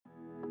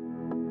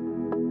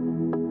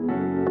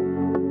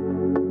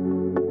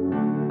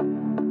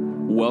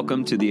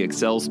Welcome to the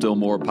Excel Still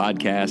More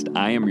podcast.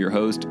 I am your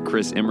host,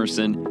 Chris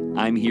Emerson.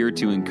 I'm here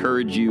to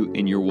encourage you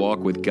in your walk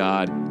with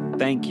God.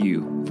 Thank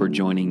you for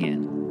joining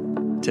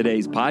in.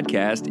 Today's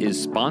podcast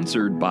is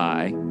sponsored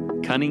by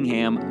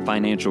Cunningham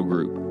Financial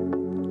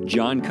Group.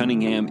 John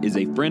Cunningham is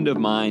a friend of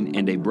mine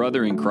and a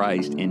brother in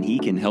Christ, and he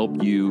can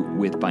help you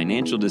with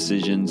financial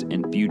decisions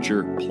and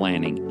future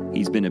planning.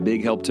 He's been a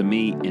big help to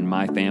me and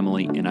my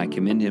family, and I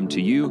commend him to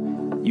you.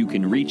 You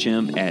can reach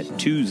him at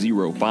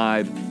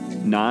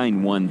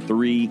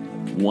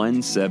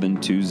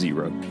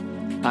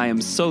 205-913-1720. I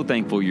am so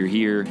thankful you're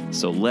here,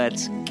 so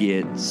let's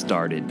get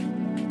started.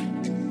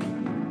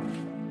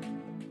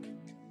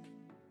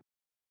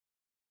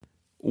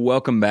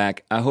 Welcome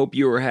back. I hope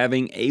you are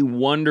having a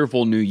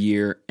wonderful new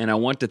year, and I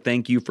want to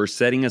thank you for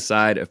setting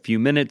aside a few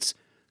minutes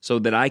so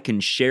that I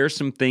can share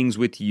some things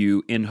with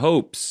you in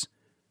hopes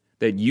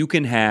that you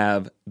can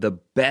have the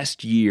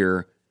best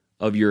year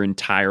of your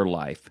entire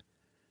life.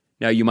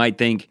 Now, you might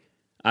think,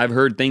 I've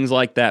heard things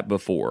like that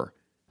before.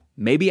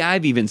 Maybe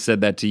I've even said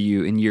that to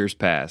you in years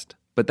past,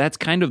 but that's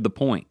kind of the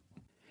point.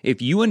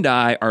 If you and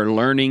I are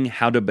learning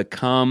how to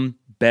become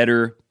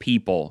better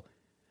people,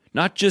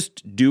 not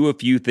just do a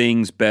few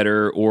things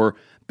better or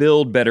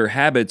build better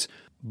habits,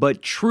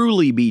 but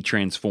truly be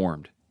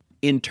transformed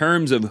in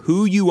terms of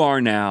who you are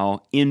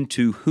now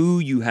into who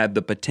you have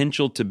the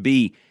potential to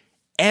be,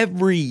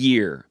 every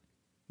year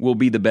will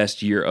be the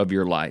best year of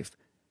your life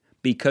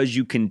because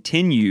you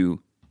continue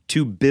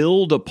to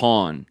build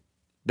upon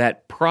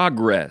that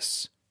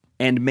progress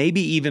and maybe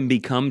even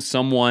become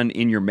someone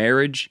in your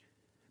marriage,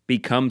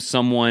 become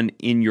someone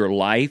in your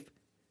life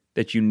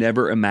that you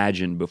never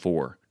imagined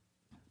before.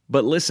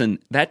 But listen,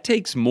 that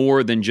takes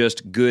more than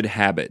just good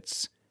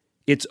habits.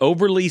 It's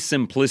overly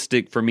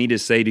simplistic for me to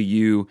say to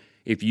you,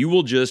 if you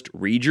will just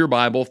read your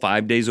Bible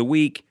 5 days a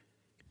week,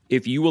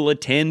 if you will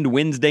attend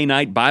Wednesday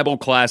night Bible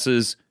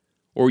classes,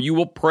 or you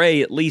will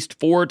pray at least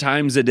 4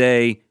 times a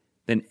day,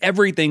 then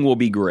everything will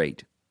be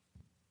great.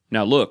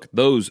 Now look,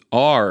 those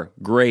are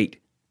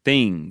great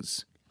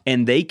things,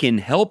 and they can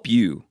help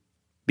you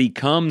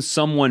become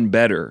someone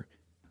better,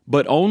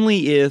 but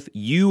only if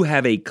you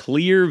have a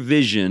clear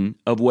vision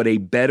of what a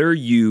better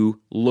you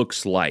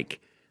looks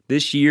like.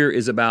 This year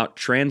is about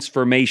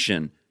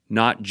transformation,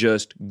 not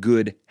just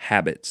good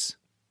habits.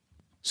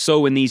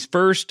 So in these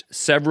first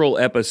several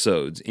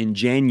episodes in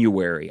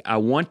January, I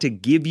want to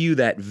give you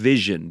that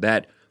vision,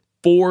 that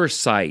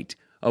foresight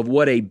of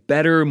what a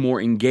better,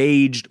 more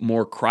engaged,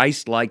 more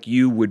Christ-like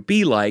you would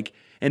be like,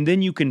 and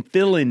then you can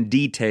fill in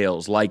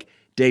details like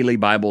daily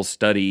Bible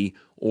study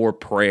or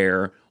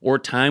prayer or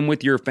time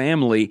with your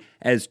family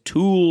as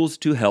tools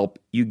to help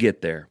you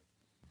get there.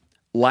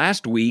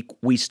 Last week,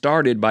 we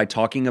started by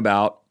talking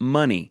about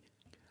money.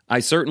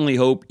 I certainly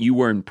hope you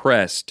were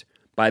impressed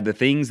by the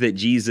things that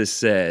Jesus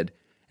said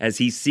as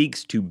he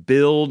seeks to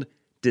build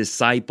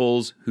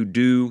disciples who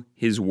do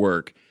his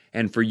work.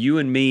 And for you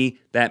and me,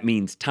 that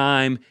means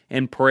time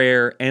and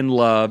prayer and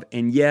love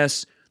and,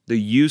 yes, the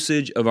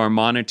usage of our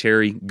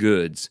monetary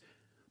goods.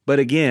 But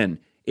again,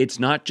 it's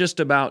not just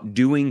about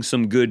doing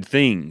some good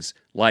things,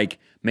 like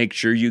make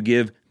sure you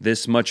give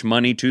this much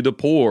money to the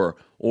poor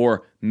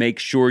or make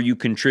sure you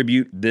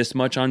contribute this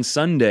much on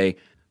Sunday.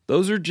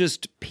 Those are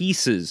just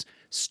pieces,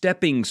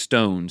 stepping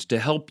stones to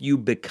help you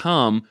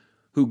become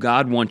who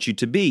God wants you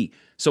to be.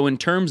 So in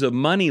terms of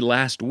money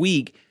last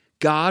week,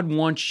 God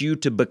wants you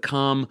to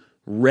become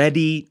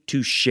ready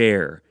to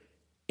share,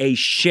 a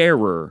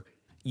sharer.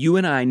 You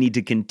and I need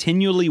to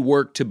continually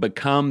work to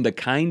become the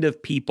kind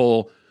of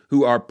people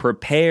who are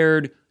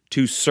prepared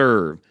to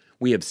serve.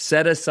 We have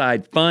set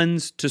aside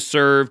funds to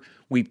serve.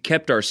 We've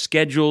kept our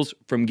schedules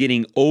from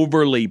getting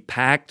overly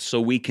packed so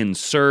we can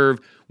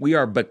serve. We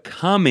are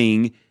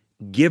becoming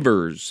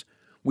givers.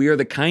 We are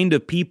the kind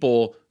of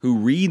people who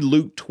read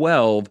Luke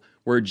 12,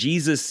 where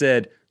Jesus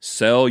said,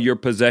 "Sell your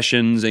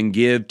possessions and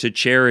give to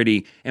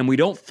charity." And we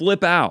don't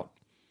flip out.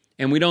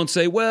 And we don't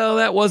say, well,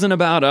 that wasn't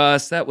about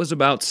us, that was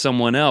about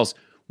someone else.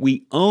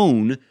 We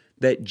own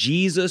that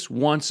Jesus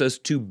wants us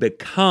to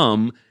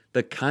become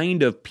the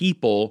kind of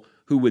people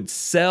who would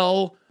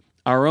sell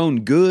our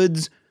own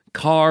goods,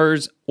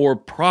 cars, or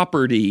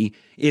property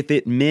if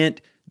it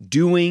meant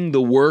doing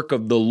the work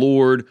of the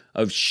Lord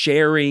of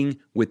sharing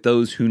with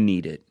those who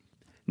need it.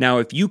 Now,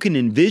 if you can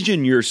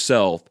envision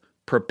yourself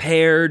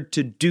prepared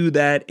to do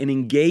that and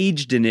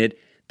engaged in it,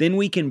 then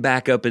we can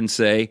back up and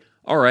say,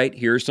 all right,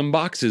 here are some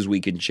boxes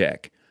we can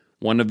check.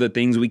 One of the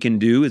things we can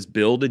do is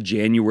build a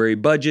January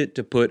budget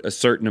to put a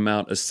certain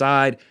amount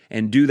aside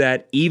and do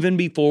that even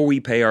before we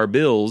pay our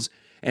bills.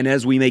 And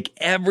as we make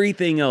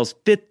everything else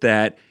fit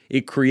that,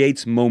 it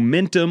creates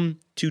momentum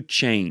to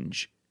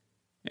change.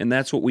 And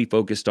that's what we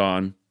focused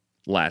on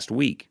last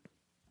week.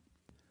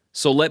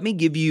 So let me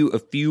give you a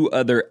few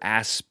other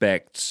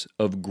aspects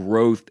of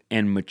growth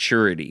and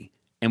maturity.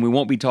 And we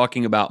won't be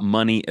talking about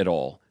money at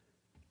all.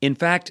 In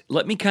fact,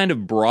 let me kind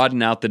of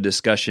broaden out the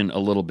discussion a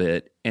little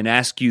bit and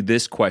ask you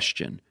this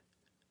question.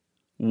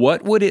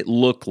 What would it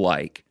look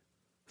like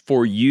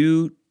for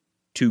you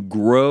to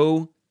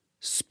grow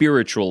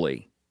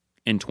spiritually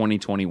in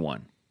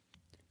 2021?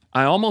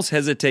 I almost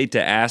hesitate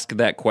to ask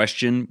that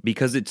question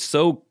because it's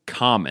so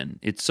common.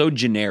 It's so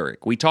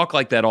generic. We talk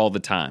like that all the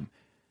time.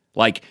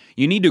 Like,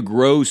 you need to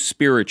grow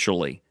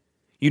spiritually.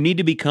 You need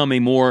to become a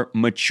more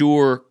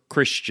mature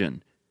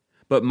Christian.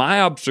 But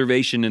my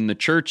observation in the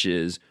church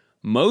is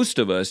most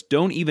of us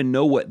don't even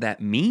know what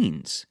that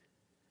means.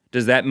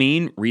 Does that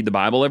mean read the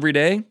Bible every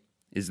day?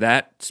 Is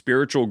that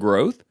spiritual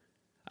growth?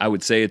 I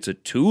would say it's a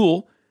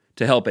tool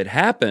to help it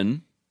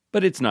happen,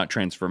 but it's not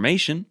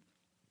transformation.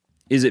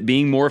 Is it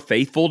being more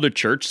faithful to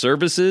church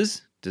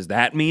services? Does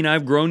that mean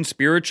I've grown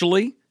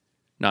spiritually?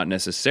 Not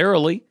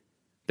necessarily.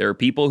 There are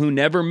people who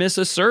never miss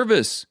a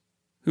service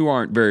who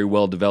aren't very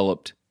well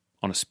developed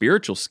on a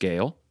spiritual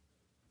scale.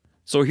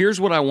 So here's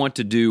what I want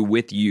to do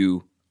with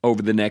you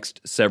over the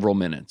next several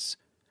minutes.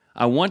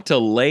 I want to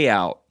lay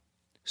out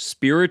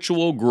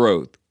spiritual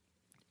growth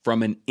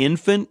from an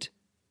infant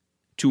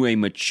to a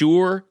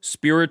mature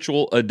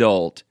spiritual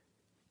adult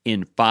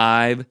in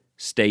 5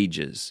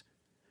 stages.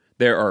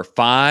 There are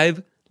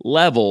 5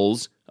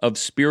 levels of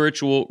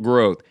spiritual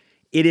growth.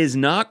 It is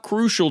not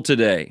crucial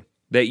today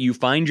that you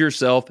find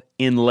yourself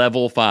in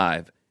level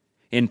 5.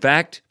 In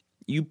fact,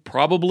 you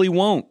probably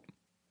won't.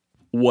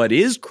 What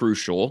is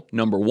crucial,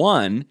 number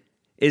 1,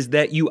 is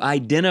that you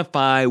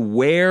identify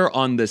where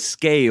on the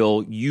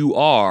scale you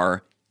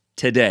are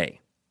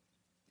today.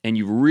 And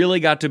you've really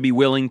got to be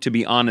willing to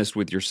be honest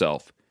with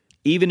yourself,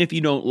 even if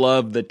you don't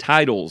love the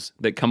titles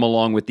that come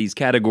along with these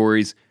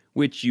categories,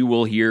 which you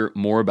will hear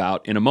more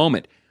about in a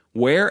moment.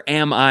 Where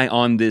am I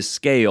on this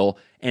scale?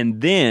 And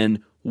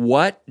then,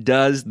 what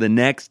does the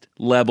next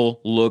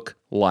level look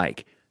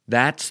like?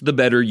 That's the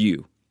better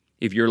you.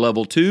 If you're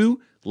level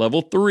 2,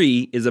 level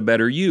 3 is a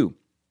better you.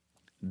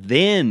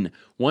 Then,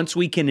 once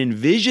we can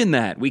envision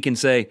that, we can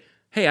say,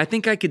 hey, I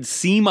think I could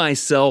see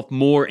myself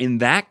more in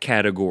that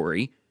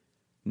category.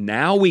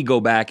 Now we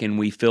go back and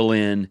we fill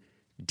in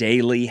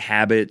daily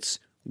habits,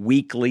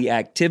 weekly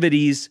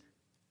activities,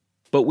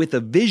 but with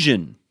a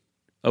vision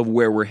of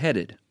where we're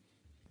headed.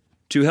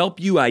 To help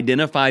you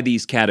identify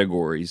these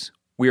categories,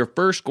 we are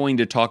first going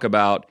to talk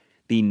about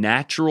the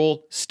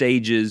natural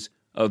stages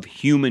of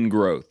human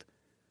growth.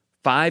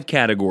 5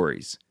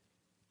 categories: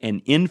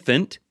 an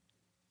infant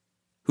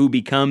who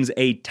becomes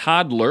a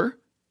toddler,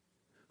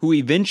 who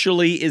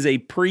eventually is a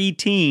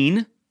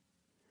preteen,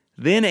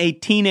 then a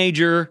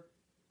teenager,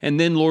 and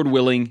then, Lord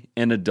willing,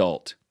 an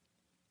adult.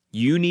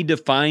 You need to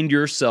find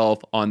yourself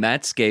on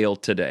that scale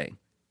today.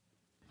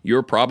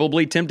 You're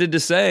probably tempted to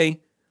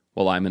say,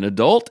 well, I'm an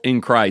adult in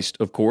Christ,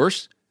 of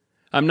course.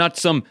 I'm not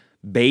some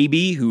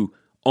baby who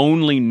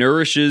only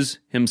nourishes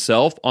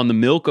himself on the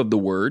milk of the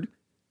word.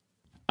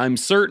 I'm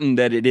certain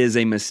that it is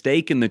a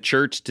mistake in the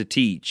church to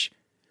teach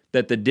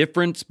that the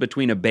difference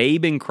between a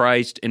babe in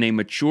Christ and a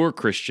mature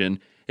Christian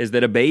is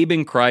that a babe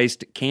in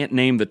Christ can't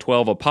name the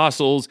 12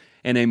 apostles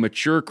and a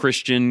mature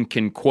Christian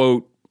can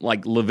quote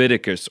like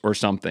Leviticus or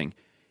something.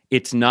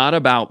 It's not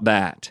about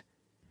that.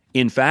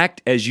 In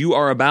fact, as you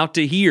are about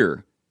to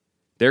hear,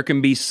 there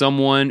can be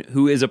someone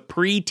who is a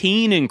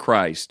preteen in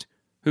Christ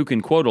who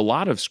can quote a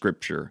lot of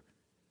Scripture,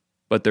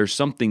 but there's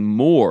something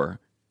more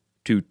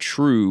to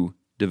true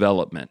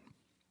development.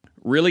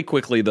 Really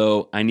quickly,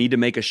 though, I need to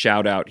make a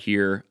shout out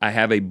here. I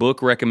have a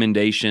book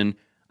recommendation.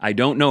 I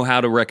don't know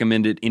how to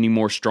recommend it any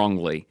more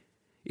strongly.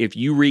 If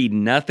you read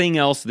nothing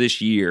else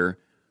this year,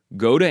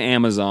 go to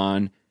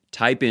Amazon,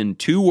 type in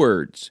 2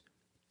 words,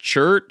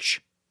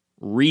 Church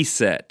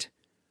Reset.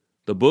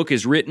 The book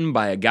is written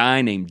by a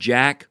guy named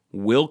Jack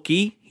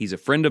Wilkie. He's a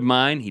friend of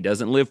mine. He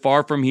doesn't live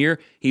far from here.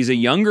 He's a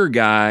younger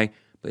guy,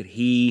 but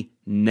he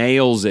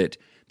nails it.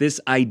 This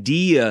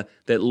idea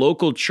that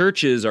local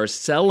churches are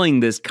selling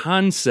this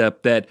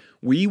concept that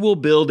we will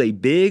build a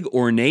big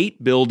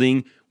ornate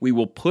building, we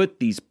will put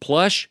these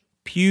plush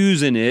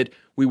pews in it,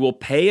 we will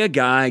pay a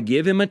guy,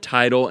 give him a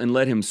title, and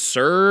let him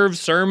serve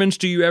sermons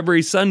to you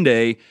every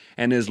Sunday,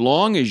 and as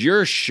long as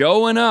you're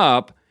showing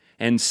up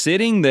and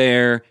sitting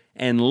there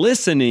and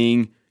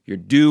listening, you're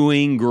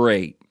doing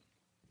great.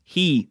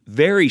 He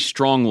very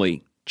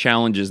strongly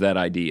challenges that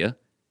idea,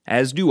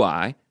 as do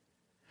I,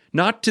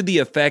 not to the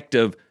effect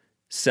of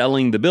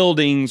selling the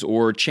buildings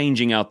or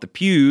changing out the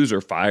pews or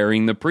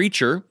firing the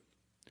preacher,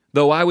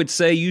 though I would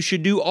say you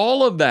should do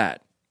all of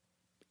that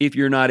if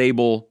you're not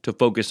able to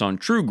focus on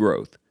true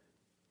growth.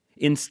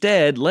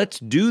 Instead, let's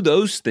do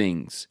those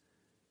things,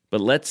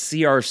 but let's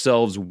see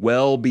ourselves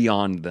well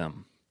beyond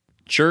them.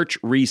 Church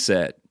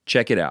Reset.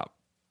 Check it out.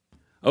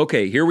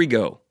 Okay, here we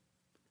go.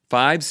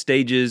 5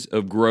 stages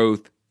of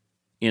growth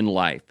in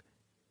life.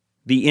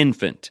 The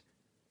infant.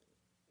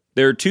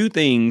 There are 2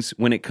 things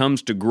when it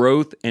comes to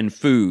growth and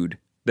food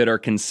that are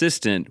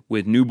consistent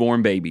with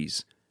newborn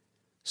babies.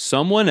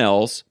 Someone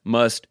else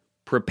must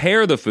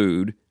prepare the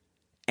food,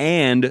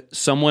 and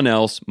someone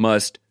else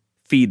must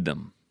feed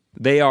them.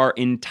 They are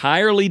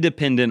entirely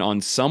dependent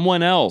on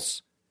someone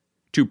else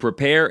to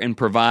prepare and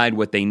provide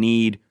what they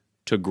need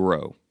to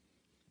grow.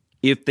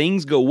 If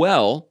things go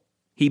well,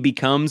 he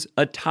becomes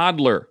a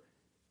toddler.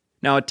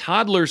 Now, a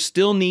toddler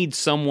still needs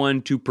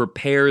someone to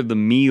prepare the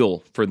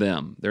meal for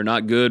them. They're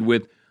not good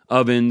with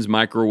ovens,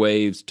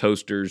 microwaves,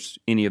 toasters,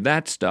 any of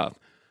that stuff.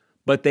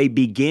 But they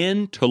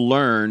begin to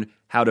learn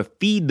how to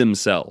feed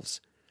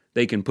themselves.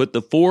 They can put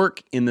the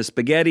fork in the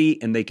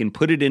spaghetti and they can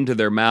put it into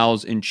their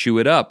mouths and chew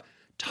it up.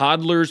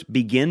 Toddlers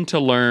begin to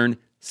learn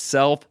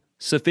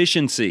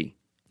self-sufficiency,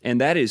 and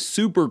that is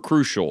super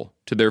crucial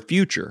to their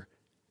future.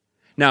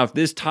 Now, if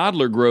this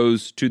toddler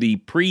grows to the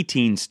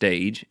preteen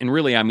stage, and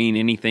really I mean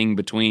anything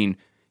between,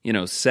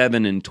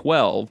 7 and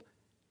 12,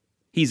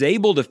 he's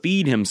able to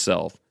feed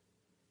himself,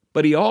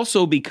 but he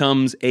also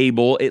becomes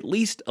able, at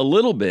least a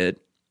little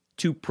bit,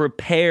 to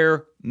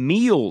prepare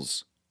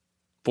meals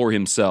for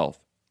himself,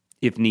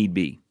 if need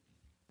be.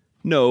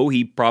 No,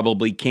 he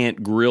probably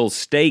can't grill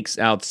steaks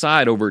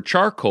outside over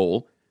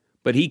charcoal,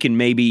 but he can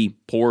maybe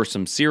pour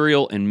some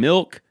cereal and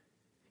milk.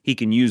 He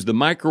can use the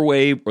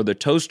microwave or the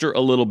toaster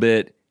a little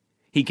bit.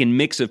 He can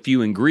mix a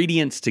few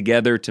ingredients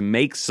together to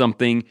make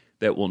something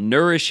that will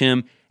nourish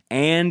him,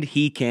 and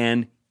he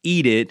can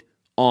eat it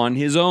on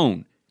his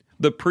own.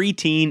 The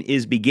preteen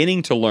is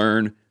beginning to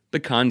learn the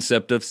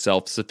concept of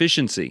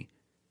self-sufficiency.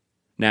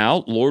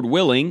 Now, Lord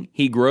willing,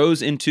 he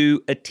grows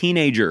into a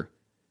teenager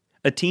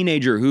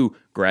who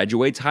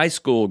graduates high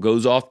school,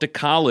 goes off to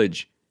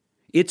college.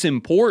 It's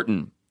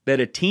important that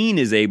a teen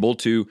is able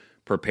to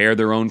prepare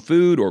their own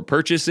food or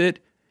purchase it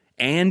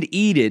and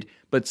eat it,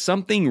 but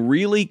something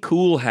really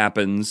cool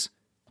happens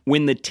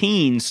when the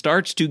teen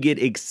starts to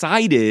get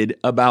excited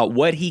about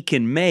what he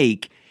can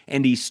make,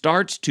 and he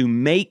starts to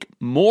make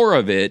more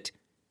of it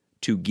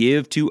to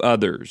give to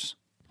others.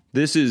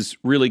 This is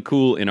really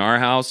cool in our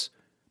house.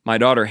 My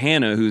daughter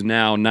Hannah, who's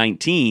now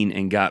 19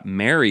 and got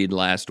married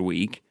last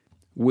week,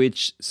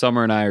 which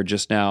Summer and I are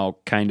just now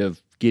kind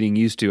of getting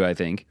used to, I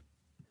think.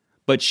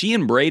 But she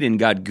and Braden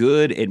got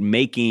good at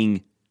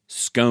making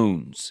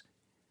scones.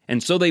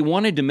 And so they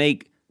wanted to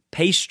make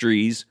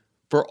pastries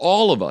for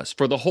all of us,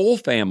 for the whole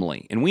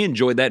family, and we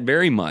enjoyed that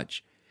very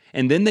much.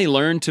 And then they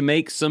learned to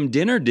make some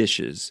dinner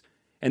dishes,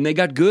 and they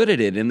got good at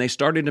it, and they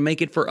started to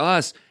make it for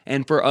us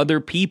and for other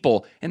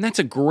people. And that's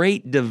a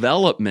great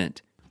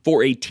development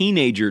for a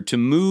teenager to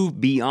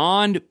move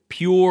beyond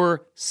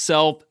pure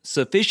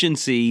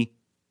self-sufficiency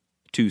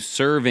to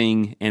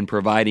serving and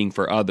providing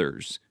for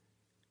others.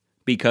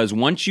 Because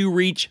once you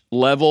reach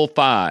level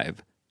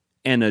 5,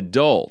 an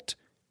adult,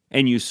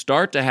 and you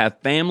start to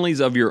have families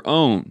of your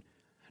own,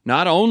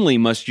 not only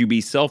must you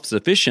be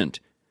self-sufficient,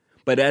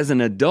 but as an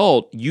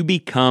adult, you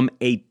become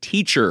a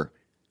teacher.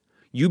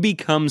 You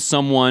become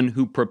someone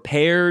who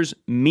prepares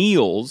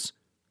meals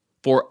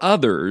for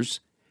others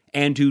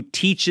and who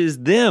teaches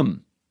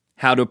them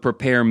how to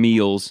prepare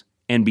meals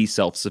and be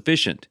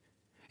self-sufficient.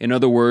 In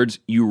other words,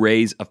 you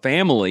raise a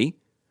family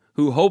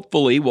who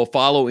hopefully will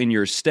follow in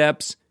your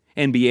steps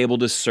and be able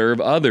to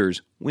serve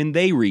others when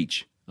they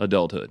reach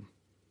adulthood.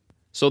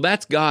 So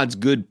that's God's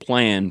good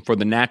plan for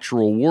the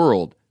natural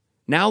world.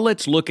 Now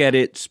let's look at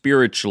it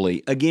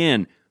spiritually.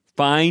 Again,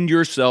 find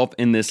yourself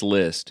in this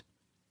list.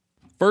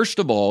 First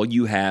of all,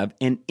 you have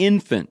an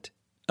infant,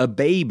 a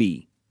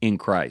baby in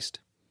Christ.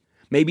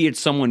 Maybe it's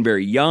someone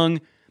very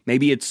young.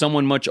 Maybe it's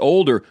someone much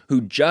older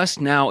who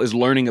just now is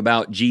learning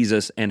about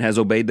Jesus and has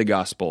obeyed the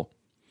gospel.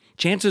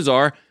 Chances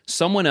are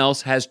someone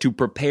else has to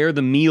prepare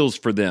the meals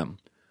for them,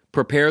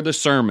 prepare the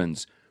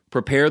sermons,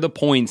 prepare the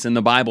points in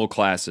the Bible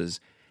classes,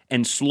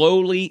 and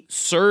slowly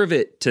serve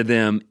it to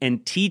them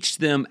and teach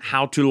them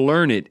how to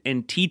learn it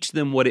and teach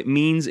them what it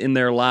means in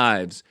their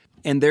lives.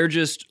 And they're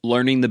just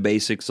learning the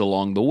basics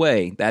along the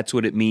way. That's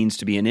what it means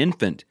to be an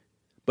infant.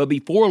 But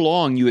before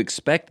long, you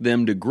expect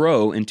them to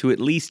grow into at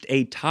least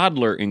a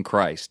toddler in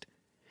Christ.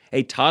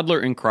 A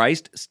toddler in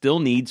Christ still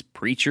needs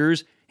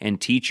preachers and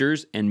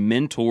teachers and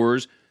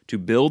mentors to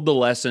build the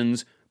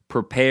lessons,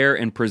 prepare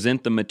and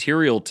present the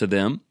material to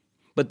them,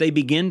 but they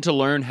begin to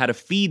learn how to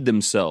feed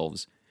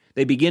themselves.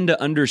 They begin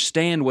to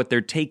understand what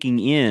they're taking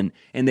in,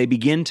 and they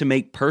begin to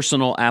make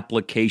personal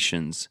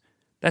applications.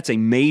 That's a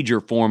major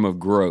form of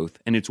growth,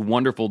 and it's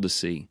wonderful to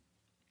see.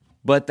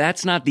 But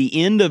that's not the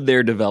end of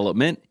their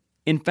development.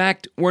 In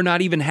fact, we're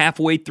not even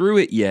halfway through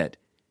it yet.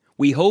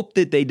 We hope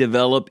that they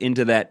develop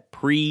into that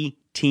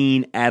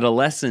pre-teen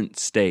adolescent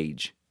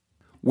stage,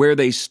 where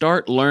they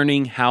start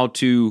learning how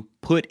to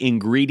put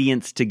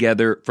ingredients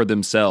together for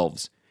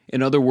themselves.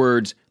 In other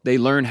words, they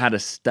learn how to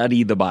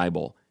study the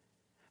Bible,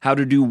 how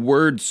to do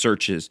word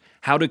searches,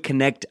 how to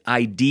connect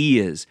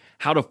ideas,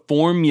 how to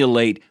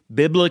formulate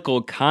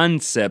biblical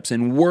concepts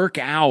and work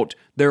out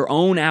their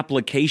own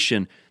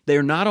application.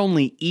 They're not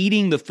only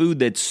eating the food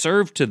that's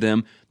served to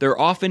them, they're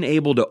often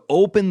able to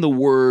open the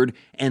Word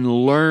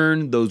and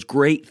learn those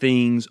great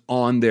things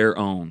on their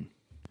own.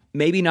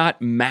 Maybe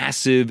not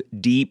massive,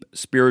 deep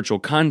spiritual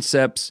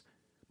concepts,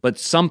 but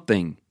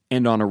something,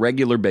 and on a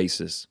regular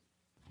basis.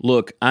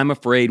 Look, I'm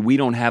afraid we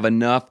don't have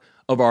enough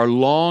of our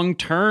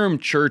long-term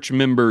church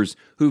members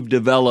who've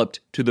developed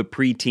to the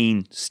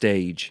preteen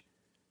stage.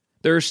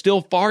 There are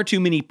still far too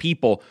many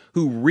people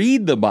who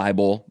read the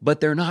Bible, but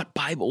they're not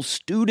Bible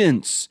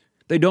students.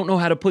 They don't know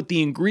how to put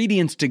the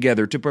ingredients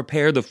together to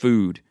prepare the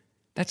food.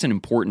 That's an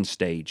important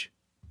stage.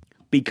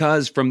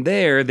 because from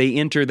there they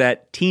enter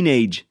that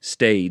teenage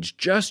stage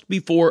just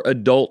before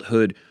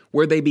adulthood,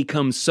 where they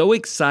become so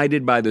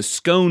excited by the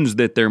scones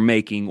that they're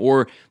making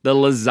or the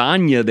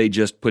lasagna they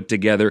just put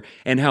together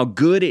and how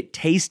good it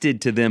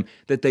tasted to them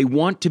that they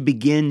want to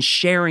begin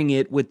sharing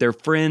it with their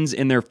friends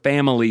and their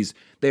families.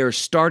 They are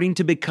starting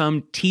to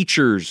become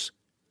teachers.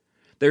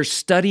 They're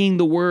studying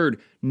the Word,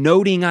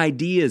 noting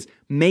ideas,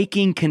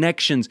 making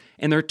connections,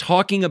 and they're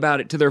talking about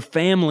it to their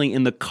family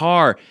in the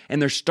car,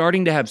 and they're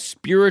starting to have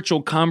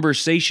spiritual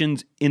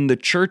conversations in the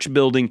church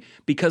building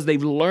because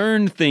they've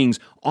learned things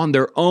on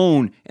their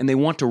own and they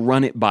want to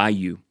run it by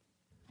you.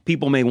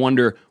 People may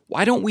wonder,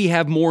 why don't we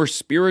have more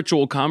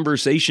spiritual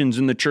conversations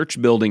in the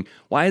church building?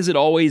 Why is it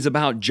always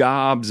about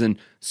jobs and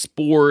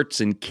sports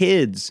and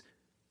kids?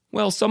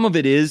 Well, some of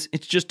it is,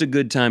 it's just a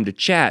good time to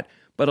chat,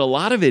 but a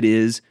lot of it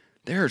is,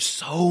 there are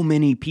so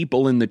many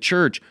people in the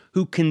church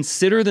who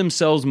consider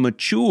themselves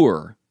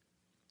mature,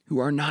 who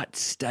are not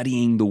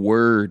studying the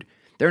Word.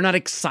 They're not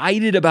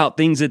excited about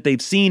things that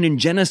they've seen in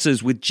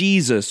Genesis with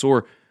Jesus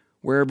or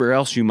wherever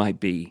else you might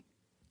be.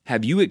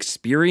 Have you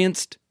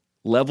experienced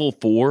level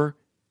 4?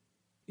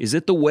 Is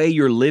it the way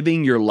you're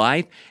living your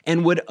life?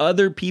 And would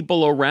other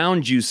people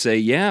around you say,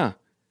 yeah,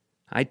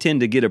 I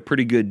tend to get a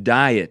pretty good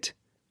diet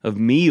of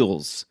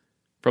meals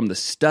from the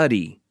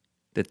study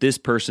that this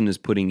person is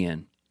putting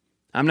in?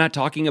 I'm not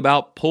talking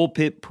about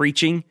pulpit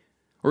preaching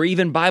or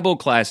even Bible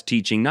class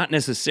teaching, not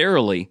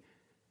necessarily.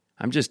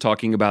 I'm just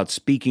talking about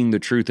speaking the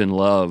truth in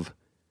love,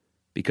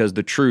 because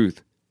the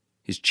truth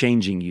is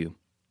changing you.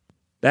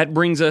 That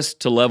brings us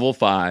to level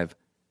 5,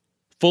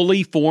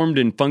 fully formed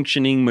and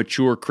functioning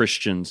mature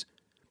Christians,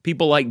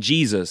 people like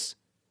Jesus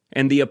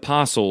and the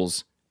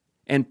apostles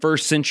and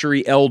first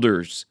century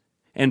elders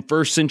and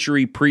first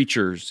century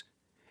preachers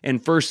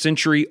and first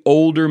century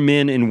older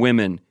men and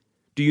women.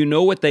 Do you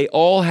know what they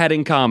all had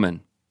in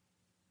common?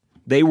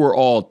 They were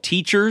all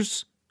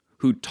teachers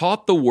who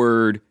taught the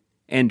Word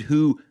and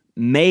who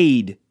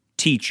made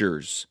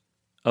teachers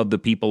of the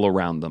people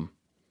around them.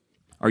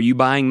 Are you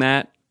buying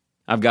that?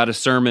 I've got a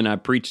sermon I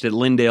preached at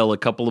Lindale a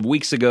couple of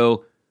weeks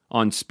ago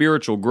on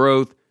spiritual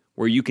growth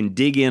where you can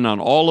dig in on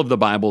all of the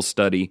Bible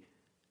study,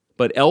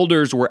 but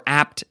elders were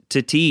apt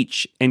to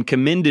teach and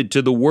commended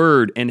to the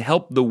Word and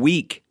help the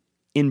weak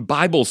in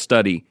Bible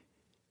study.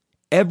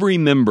 Every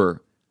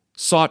member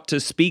sought to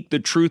speak the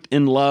truth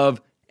in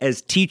love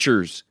as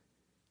teachers.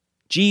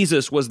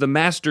 Jesus was the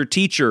master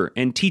teacher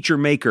and teacher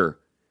maker.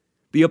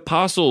 The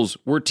apostles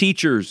were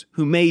teachers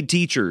who made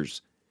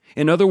teachers.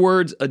 In other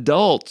words,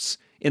 adults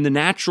in the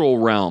natural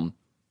realm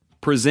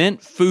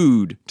present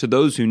food to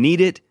those who need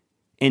it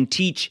and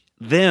teach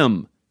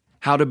them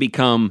how to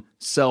become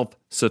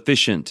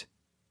self-sufficient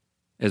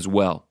as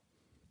well.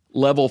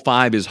 Level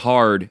 5 is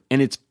hard,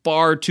 and it's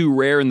far too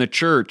rare in the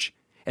church.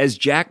 As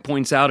Jack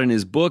points out in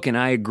his book, and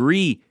I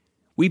agree,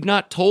 we've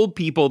not told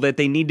people that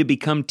they need to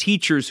become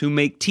teachers who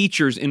make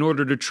teachers in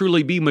order to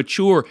truly be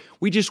mature.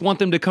 We just want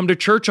them to come to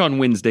church on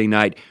Wednesday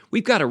night.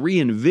 We've got to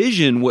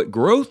re-envision what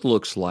growth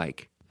looks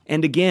like.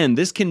 And again,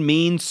 this can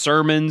mean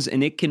sermons,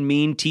 and it can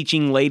mean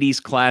teaching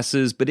ladies'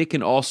 classes, but it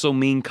can also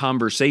mean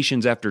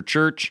conversations after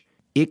church.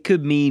 It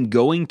could mean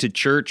going to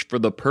church for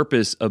the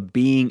purpose of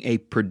being a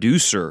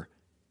producer,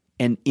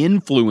 an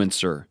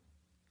influencer,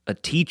 a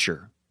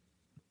teacher.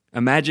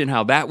 Imagine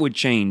how that would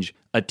change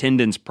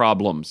attendance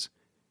problems.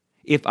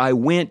 If I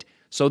went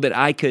so that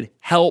I could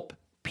help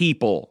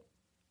people.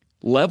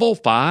 Level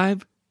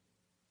 5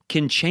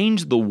 can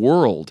change the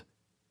world,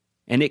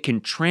 and it can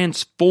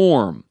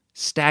transform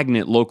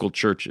stagnant local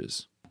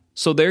churches.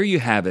 So there you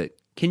have it.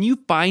 Can you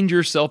find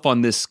yourself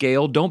on this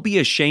scale? Don't be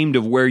ashamed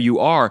of where you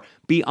are.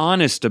 Be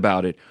honest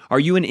about it. Are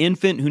you an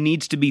infant who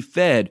needs to be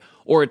fed,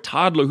 or a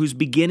toddler who's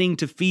beginning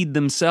to feed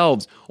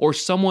themselves, or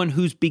someone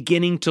who's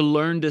beginning to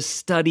learn to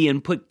study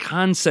and put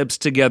concepts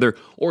together,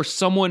 or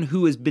someone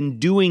who has been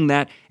doing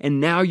that and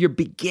now you're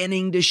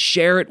beginning to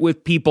share it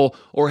with people,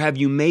 or have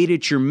you made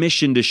it your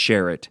mission to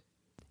share it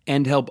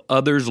and help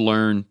others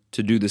learn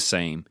to do the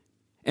same?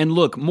 And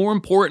look, more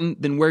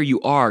important than where you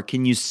are,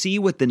 can you see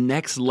what the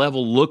next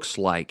level looks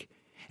like?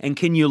 And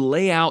can you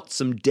lay out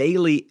some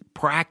daily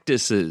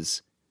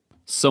practices,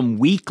 some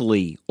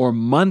weekly or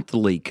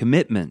monthly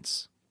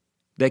commitments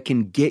that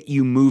can get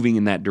you moving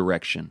in that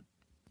direction?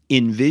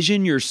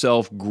 Envision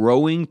yourself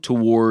growing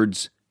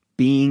towards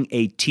being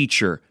a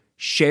teacher,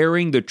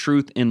 sharing the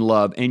truth in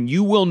love, and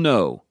you will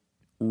know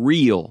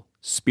real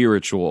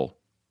spiritual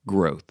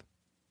growth.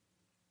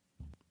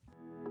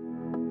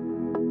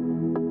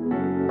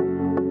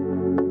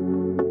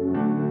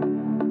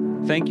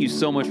 Thank you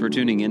so much for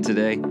tuning in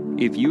today.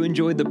 If you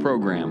enjoyed the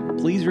program,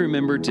 please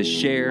remember to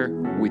share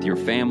with your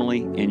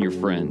family and your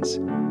friends.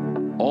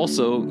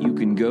 Also, you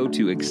can go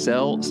to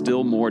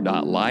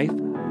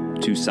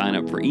excelstillmore.life to sign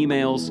up for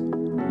emails,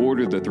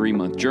 order the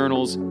 3-month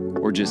journals,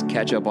 or just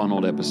catch up on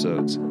old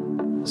episodes.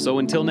 So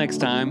until next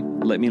time,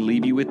 let me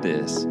leave you with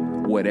this.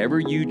 Whatever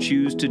you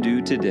choose to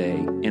do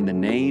today, in the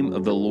name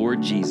of the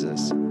Lord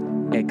Jesus,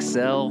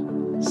 excel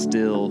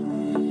still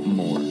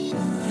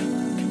more.